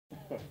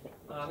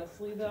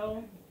Honestly,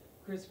 though,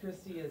 Chris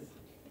Christie is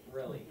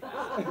really fat.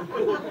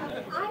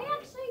 I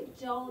actually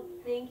don't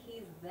think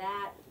he's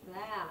that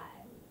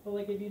fat. But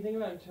like, if you think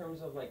about it in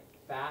terms of like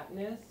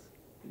fatness,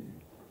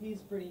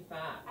 he's pretty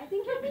fat. I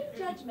think you're being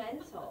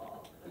judgmental.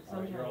 All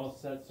right, you're all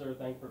set, sir.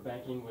 Thank you for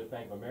banking with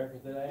Bank of America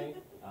today.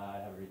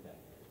 Have a great day.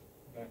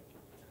 Okay.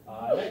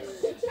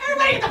 Next.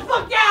 Everybody get the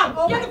fuck down!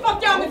 Oh Get the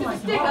fuck down! This is a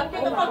stick-up!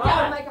 Get the fuck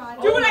down! Oh my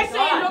god. Do what I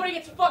say and nobody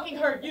gets fucking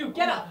hurt. You,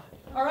 get up!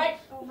 Alright?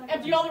 Oh my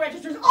Empty god. all the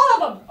registers, all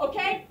of them!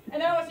 Okay?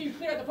 And then I want to see you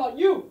clear out the phone.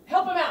 You!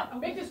 Help him out!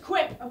 Make this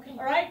quick! Okay.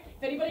 Alright?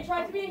 If anybody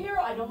tries to be a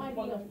hero, I don't mind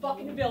being a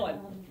fucking villain.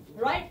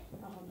 Alright?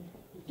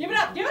 Give it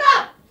up! Give it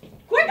up!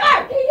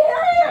 Quicker!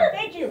 Here!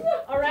 Thank you!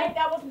 Alright,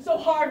 that wasn't so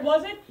hard,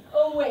 was it?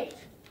 Oh, wait.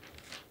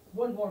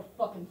 One more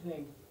fucking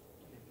thing.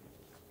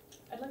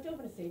 I'd like to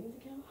open a savings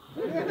account.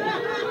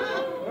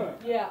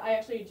 Yeah, I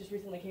actually just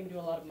recently came to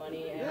a lot of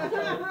money, and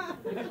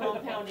the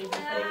compounding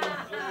thing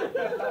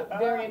is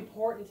very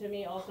important to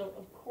me. Also,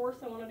 of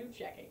course, I want to do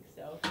checking,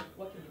 so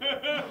what can you do?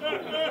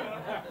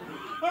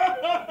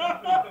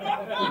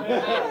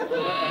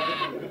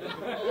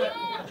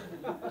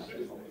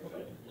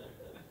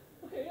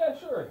 Okay, yeah,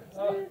 sure.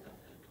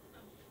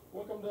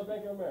 Welcome to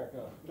Bank of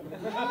America.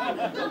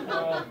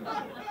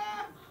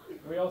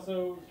 We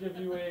also give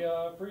you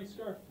a free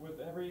scarf with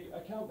every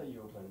account that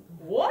you open.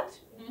 What?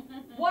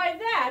 Why,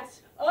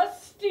 that's a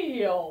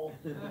steal.